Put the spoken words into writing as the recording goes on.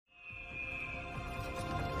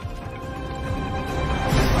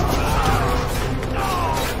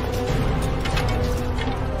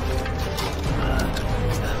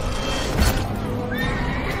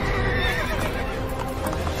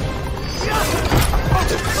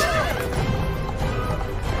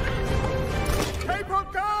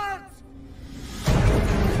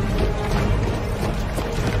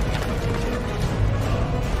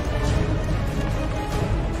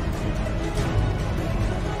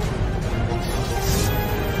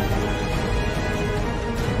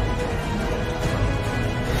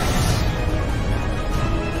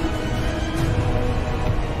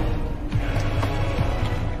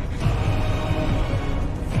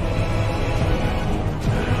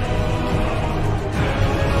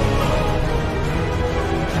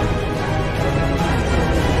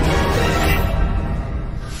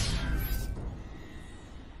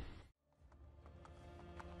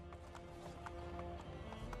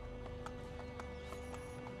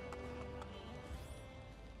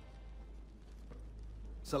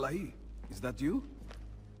Salahi, is that you?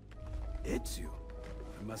 Ezio.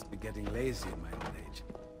 I must be getting lazy in my old age.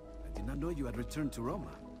 I did not know you had returned to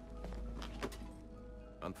Roma.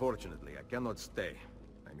 Unfortunately, I cannot stay.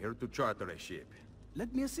 I'm here to charter a ship.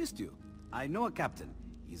 Let me assist you. I know a captain.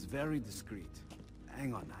 He's very discreet.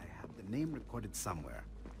 Hang on, I have the name recorded somewhere.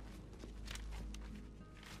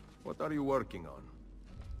 What are you working on?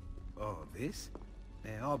 Oh, this?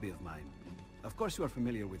 A hobby of mine. Of course you are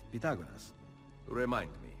familiar with Pythagoras.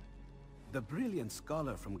 Remind me. The brilliant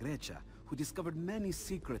scholar from Grecia, who discovered many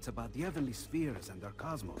secrets about the heavenly spheres and their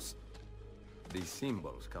cosmos. These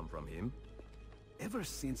symbols come from him? Ever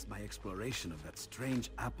since my exploration of that strange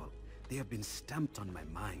apple, they have been stamped on my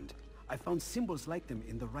mind. I found symbols like them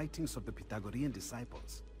in the writings of the Pythagorean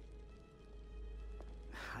disciples.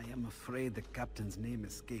 I am afraid the captain's name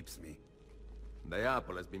escapes me. The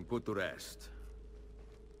apple has been put to rest.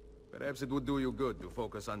 Perhaps it would do you good to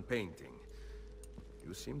focus on painting.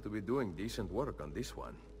 You seem to be doing decent work on this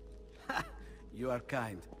one. You are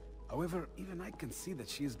kind. However, even I can see that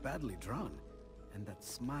she is badly drawn. And that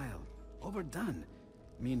smile, overdone,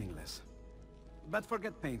 meaningless. But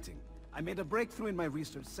forget painting. I made a breakthrough in my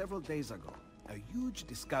research several days ago. A huge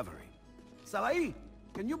discovery. Salahi,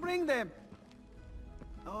 can you bring them?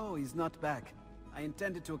 Oh, he's not back. I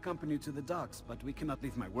intended to accompany you to the docks, but we cannot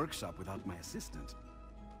leave my workshop without my assistant.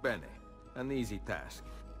 Bene, an easy task.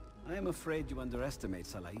 I am afraid you underestimate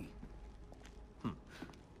Salahi.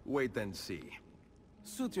 Wait and see.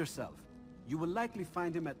 Suit yourself. You will likely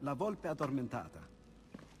find him at La Volpe Addormentata.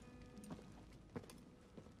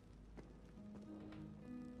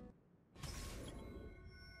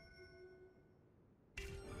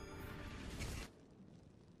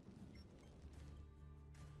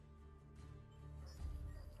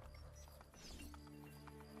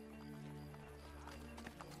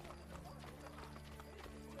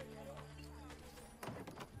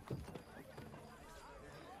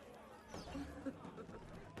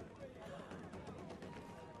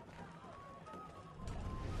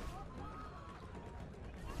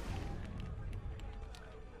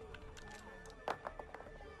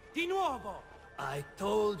 Di nuovo! I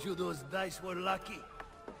told you those dice were lucky.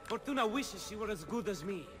 Fortuna wishes she were as good as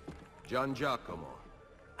me. Gian Giacomo.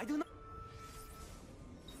 I do not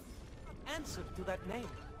answer to that name.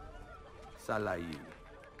 Salahi.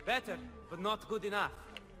 Better, but not good enough.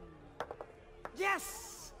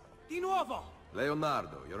 Yes! Di nuovo!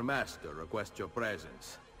 Leonardo, your master, requests your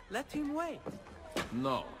presence. Let him wait.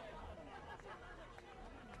 No.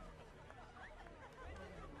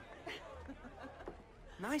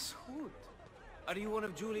 Nice hood. Are you one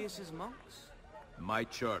of Julius's monks? My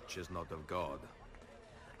church is not of God.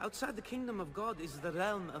 Outside the kingdom of God is the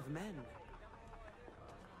realm of men.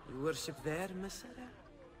 You worship there, Messere?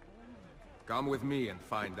 Come with me and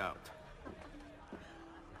find out.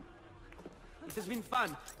 It has been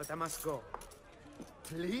fun, but I must go.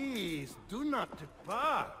 Please, do not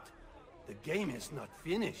depart. The game is not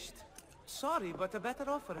finished. Sorry, but a better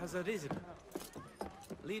offer has arisen.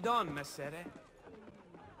 Lead on, Messere.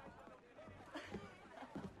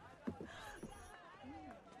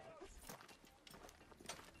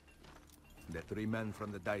 The three men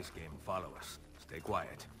from the dice game follow us. Stay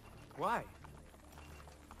quiet. Why?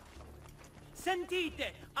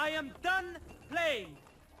 Sentite! I am done playing!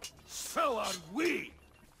 So are we!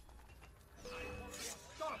 I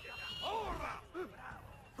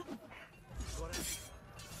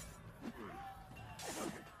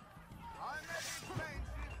may be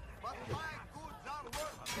expensive, but my goods are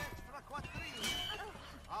worth the extra quadrille.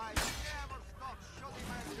 I never stop shooting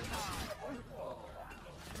my deny.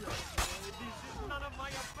 This is none of my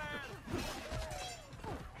affair!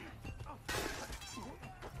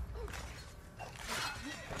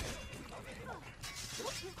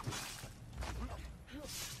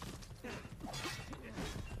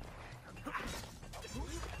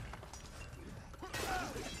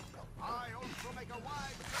 I also make a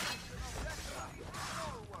wide selection of recipes,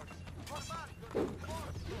 forwards, for market,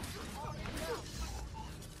 for all else.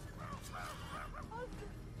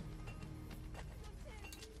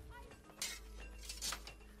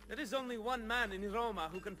 There is only one man in Roma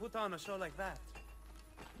who can put on a show like that.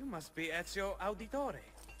 You must be Ezio Auditore.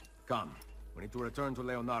 Come. We need to return to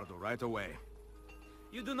Leonardo right away.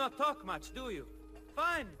 You do not talk much, do you?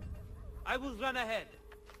 Fine. I will run ahead.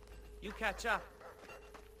 You catch up.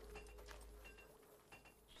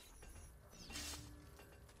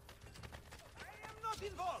 I am not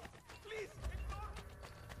involved. Please, ignore.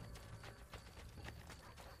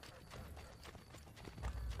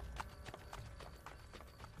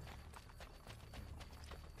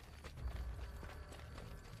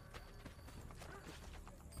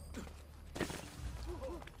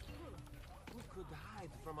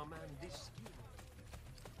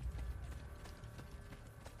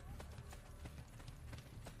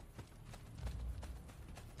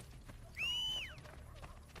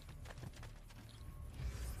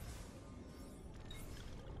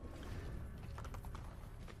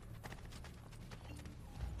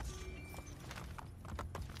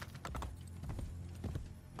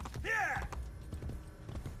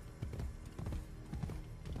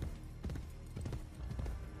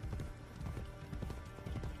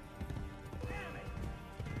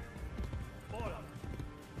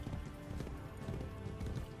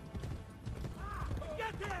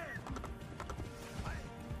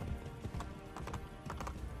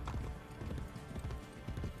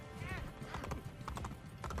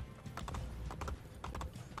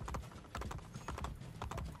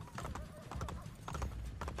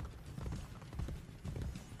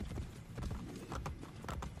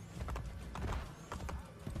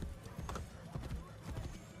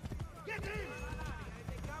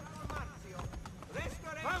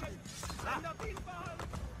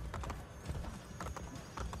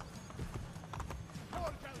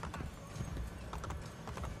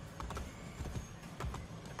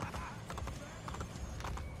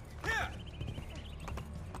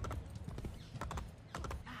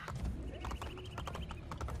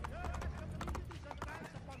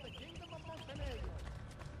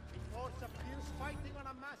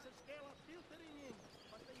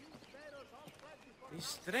 These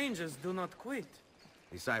strangers do not quit.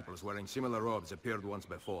 Disciples wearing similar robes appeared once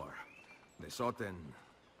before. They sought an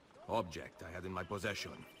object I had in my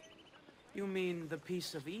possession. You mean the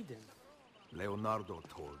piece of Eden? Leonardo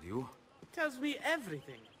told you? Tells me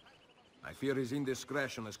everything. I fear his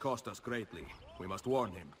indiscretion has cost us greatly. We must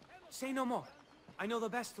warn him. Say no more. I know the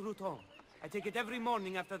best route home. I take it every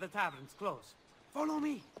morning after the taverns close. Follow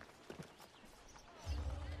me.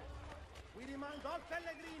 We remind all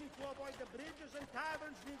pellegrini to avoid the bridges and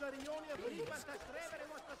taverns near the Rione of frequent as Trevor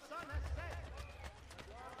what the sun has set.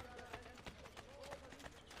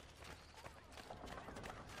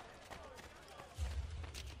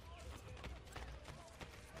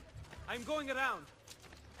 I'm going around.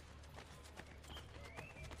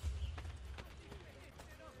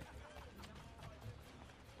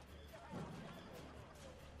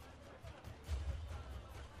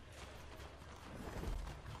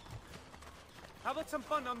 How about some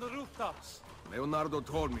fun on the rooftops? Leonardo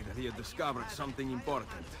told me that he had discovered something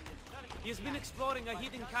important. He has been exploring a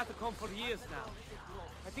hidden catacomb for years now.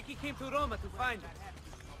 I think he came to Roma to find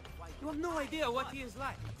it. You have no idea what he is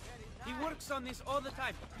like. He works on this all the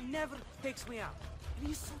time. He never takes me out. And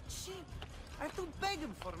he's so cheap. I have to beg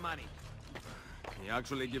him for money. He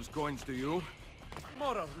actually gives coins to you?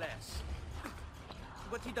 More or less.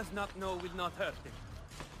 What he does not know will not hurt him.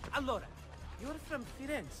 Allora, you're from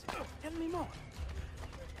Firenze. Tell me more.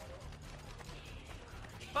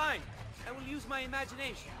 Fine. I will use my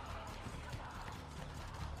imagination.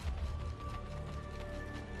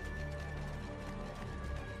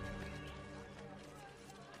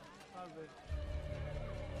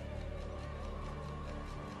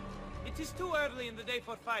 It is too early in the day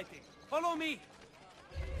for fighting. Follow me.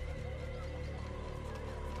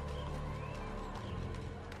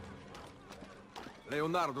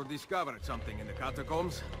 Leonardo discovered something in the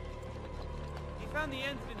catacombs. He found the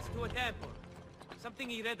entrance to a temple. Something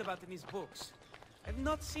he read about in his books. I've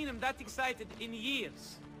not seen him that excited in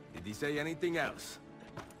years. Did he say anything else?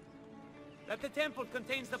 That the temple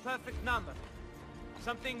contains the perfect number.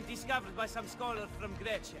 Something discovered by some scholar from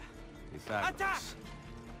Grecia. Attack!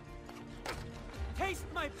 Taste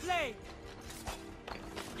my blade!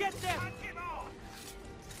 Get them!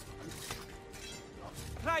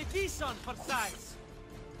 Try this on for size!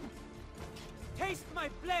 Taste my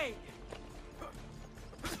blade!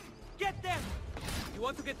 Get them! You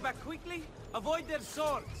want to get back quickly? Avoid their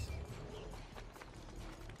swords!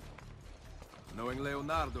 Knowing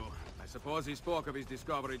Leonardo, I suppose he spoke of his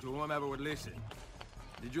discovery to whomever would listen.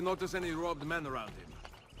 Did you notice any robed men around him?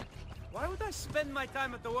 Why would I spend my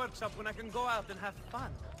time at the workshop when I can go out and have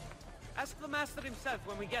fun? Ask the master himself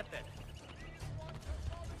when we get there.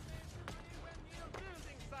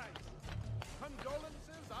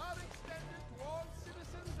 Condolences are extended to all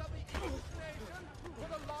citizens of the East Nation for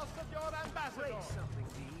the loss of your ambassador. Something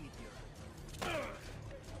to eat here.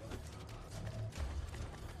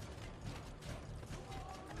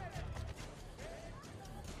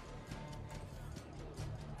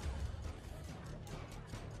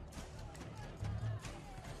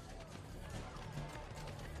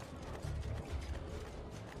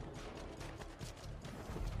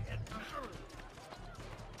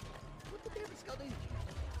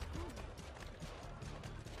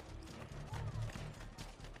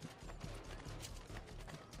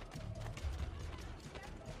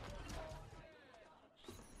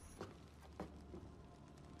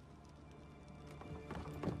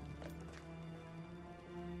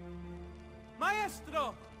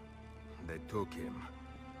 Maestro! They took him.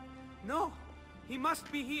 No, he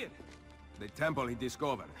must be here. The temple he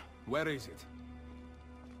discovered. Where is it?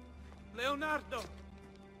 Leonardo!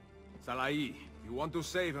 Salai, you want to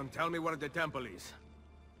save him, tell me where the temple is.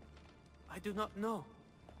 I do not know.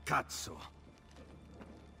 Cazzo!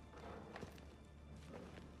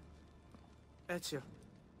 Ezio,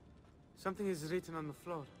 something is written on the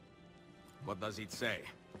floor. What does it say?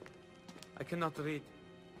 I cannot read.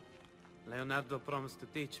 Leonardo promised to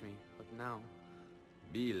teach me, but now...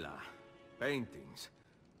 Villa. Paintings.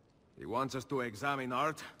 He wants us to examine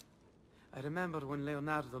art? I remember when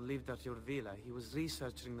Leonardo lived at your villa, he was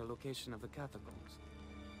researching the location of the catacombs.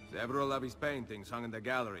 Several of his paintings hung in the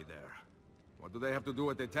gallery there. What do they have to do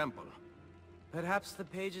with the temple? Perhaps the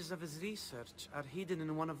pages of his research are hidden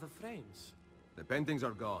in one of the frames. The paintings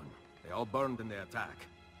are gone. They all burned in the attack.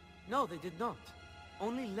 No, they did not.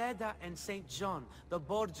 Only Leda and St. John, the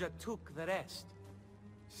Borgia, took the rest.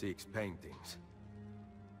 6 paintings.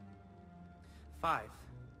 5.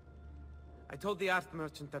 I told the art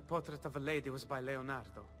merchant that portrait of a lady was by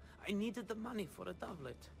Leonardo. I needed the money for a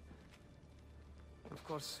doublet. Of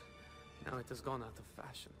course, now it has gone out of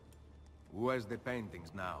fashion. Who has the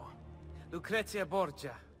paintings now? Lucrezia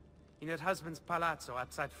Borgia, in her husband's palazzo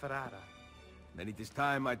outside Ferrara. Then it is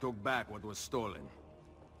time I took back what was stolen.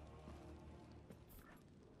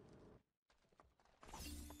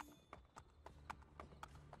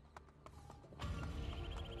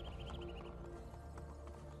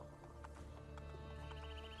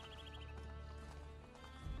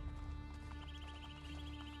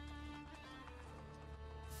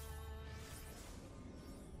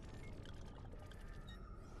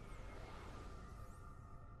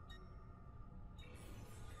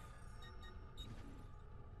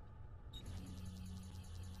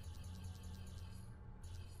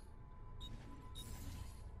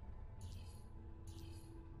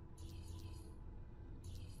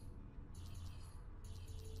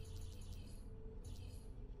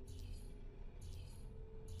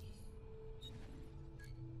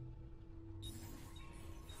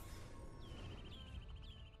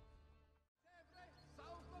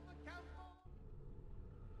 South of the campo.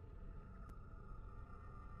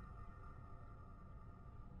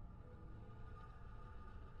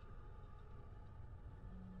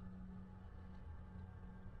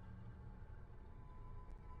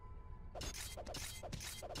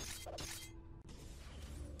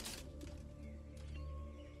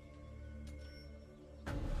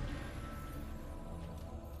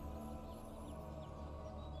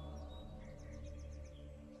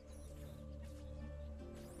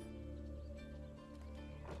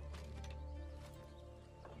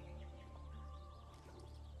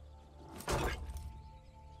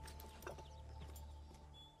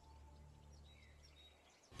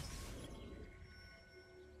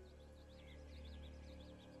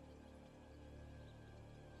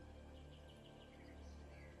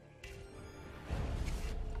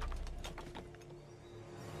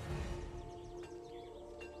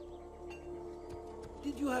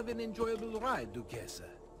 Did you have an enjoyable ride, Duchessa?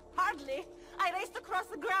 Hardly. I raced across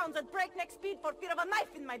the grounds at breakneck speed for fear of a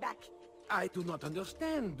knife in my back. I do not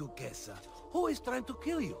understand, Duchessa. Who is trying to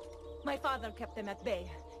kill you? My father kept them at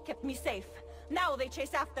bay, kept me safe. Now they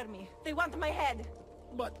chase after me. They want my head.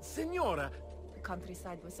 But, Signora... The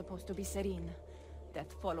countryside was supposed to be serene.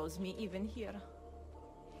 Death follows me even here.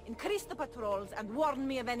 Increase the patrols and warn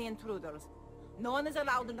me of any intruders. No one is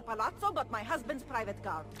allowed in the palazzo but my husband's private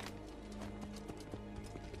guard.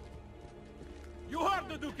 You heard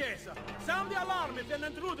the Duchessa! Sound the alarm if an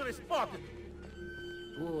intruder is spotted!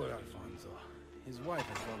 Poor Alfonso. His wife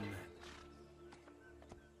has gone mad.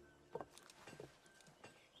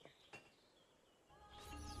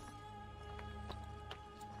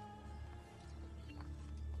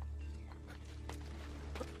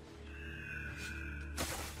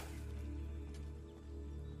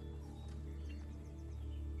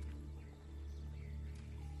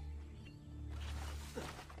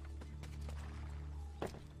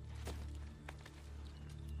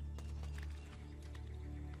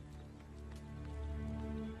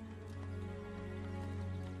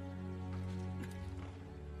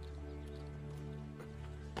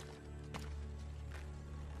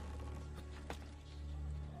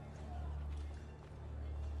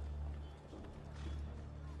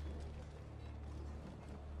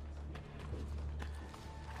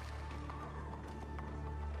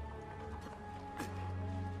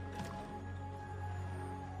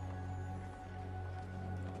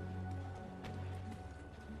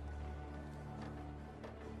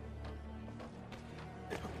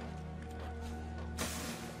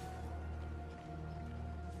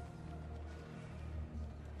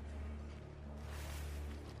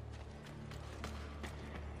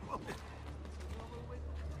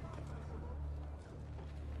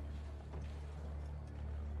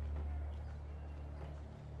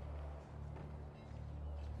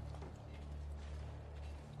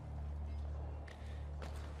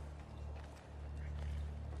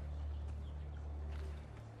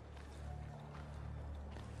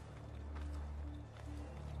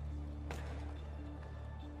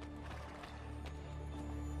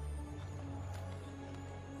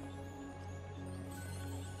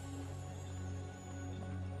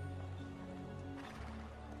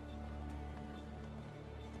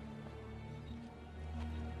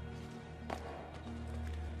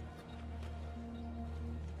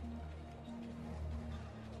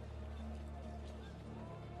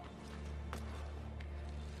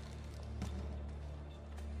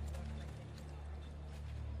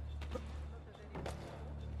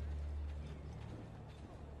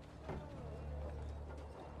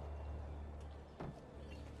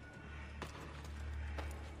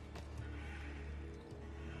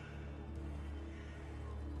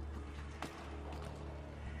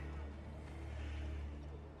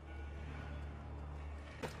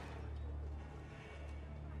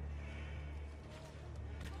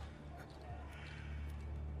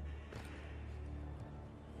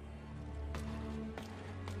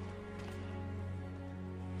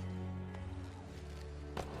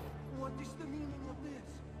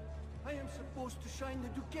 supposed to shine the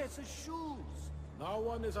Duchessa's shoes? No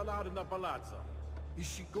one is allowed in the palazzo. Is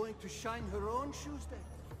she going to shine her own shoes then?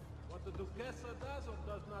 What the Duchessa does or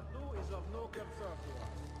does not do is of no concern to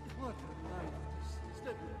us. What a life this is.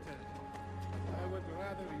 Let me tell you. I would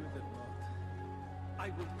rather you did not. I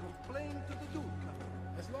will complain to the Duke.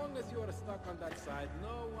 As long as you are stuck on that side,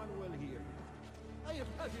 no one will hear you. I have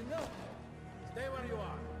had enough. Stay where you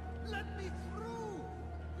are. Let me through!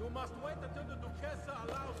 You must wait until the Duchessa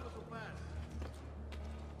allows you to pass.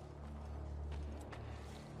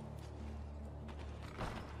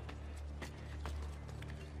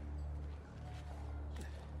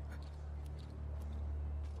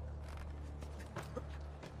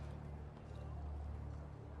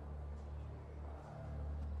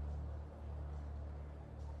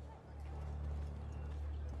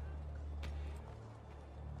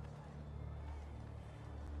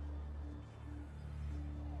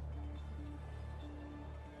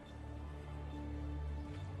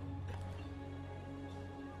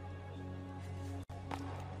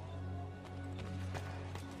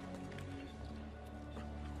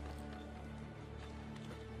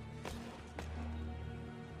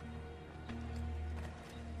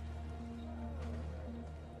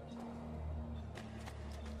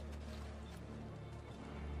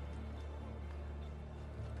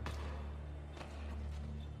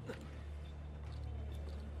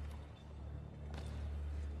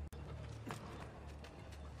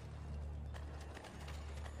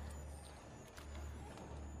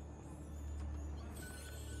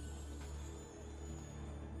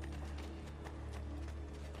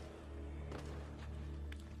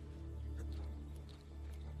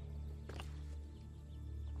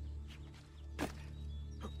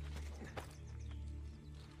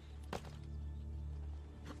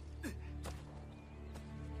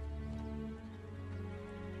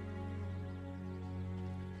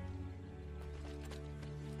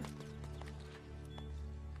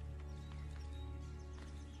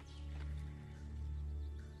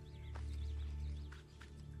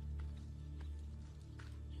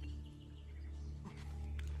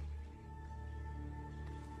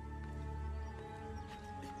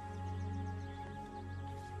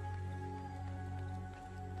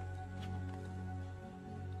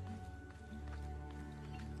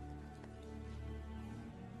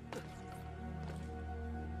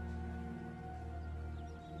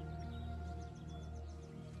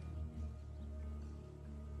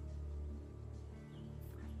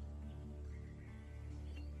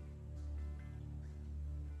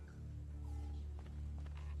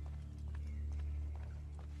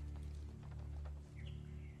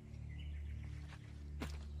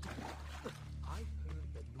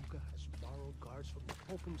 From the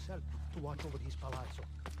Pope himself to watch over his palazzo.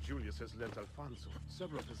 Julius has lent Alfonso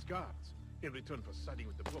several of his guards in return for siding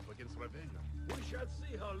with the Pope against Ravenna. We shall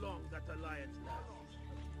see how long that alliance lasts.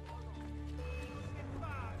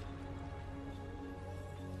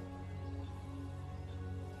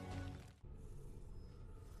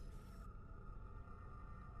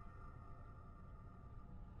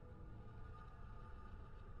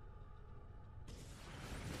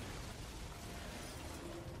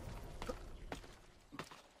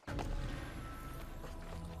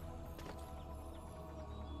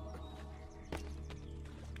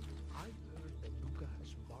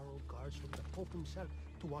 From the Pope himself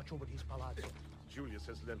to watch over his palazzo. Julius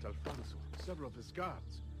has lent Alfonso several of his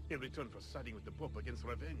guards in return for siding with the Pope against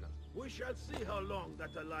Ravenna. We shall see how long that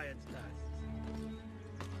alliance lasts.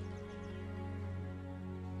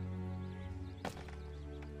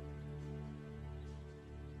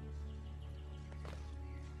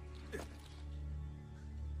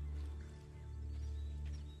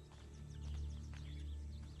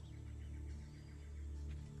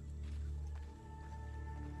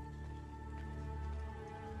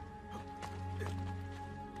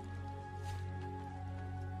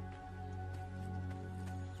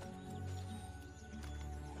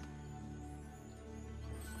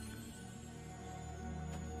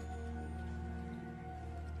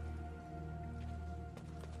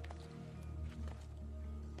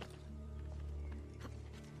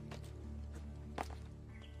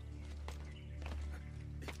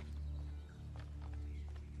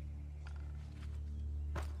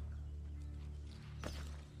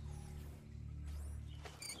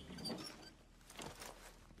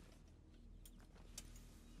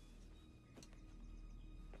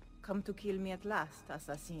 Come to kill me at last,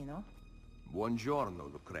 assassino? Buongiorno,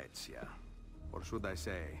 Lucrezia. Or should I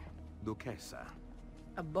say, Duchessa.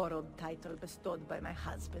 A borrowed title bestowed by my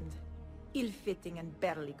husband. Ill-fitting and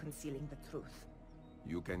barely concealing the truth.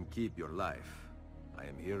 You can keep your life. I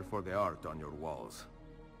am here for the art on your walls.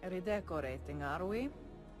 Redecorating, are we?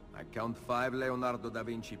 I count 5 Leonardo da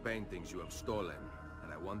Vinci paintings you have stolen,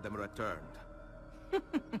 and I want them returned.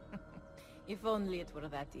 If only it were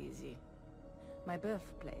that easy. My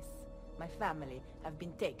birthplace, my family have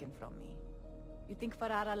been taken from me. You think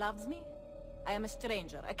Ferrara loves me? I am a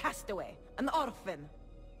stranger, a castaway, an orphan.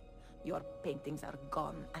 Your paintings are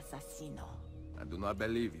gone, assassino. I do not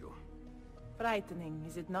believe you. Frightening,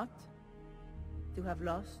 is it not? To have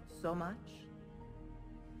lost so much?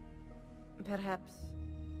 Perhaps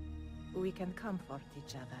we can comfort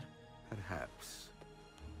each other. Perhaps.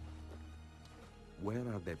 Where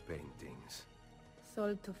are the paintings?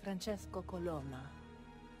 Sold to Francesco Colonna.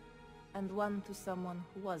 And one to someone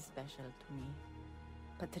who was special to me.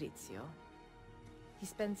 Patrizio. He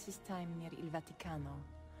spends his time near Il Vaticano.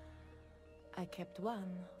 I kept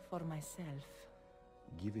one for myself.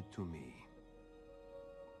 Give it to me.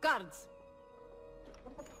 Guards!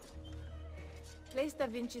 Place Da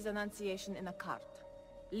Vinci's Annunciation in a cart.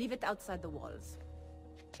 Leave it outside the walls.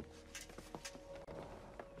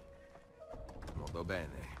 Molto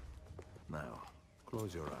bene. Now,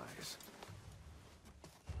 close your eyes.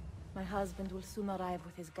 My husband will soon arrive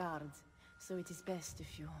with his guards, so it is best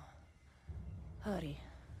if you... hurry.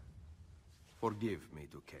 Forgive me,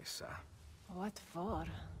 Duchessa. What for?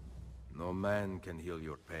 No man can heal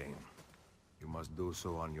your pain. You must do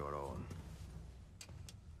so on your own.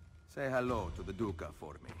 Say hello to the Duca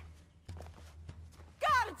for me.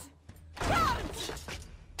 Guards! Guards!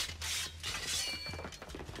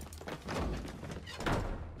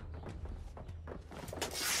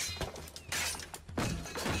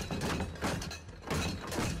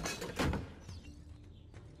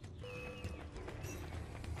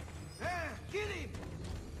 Kill him!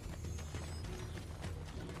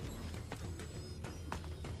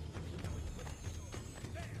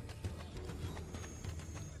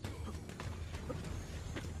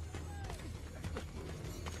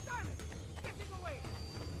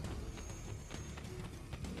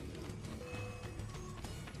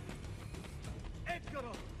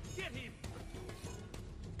 Edgaro, get him!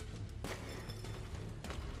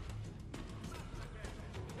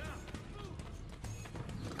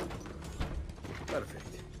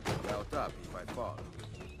 Perfect. Out up if I fall.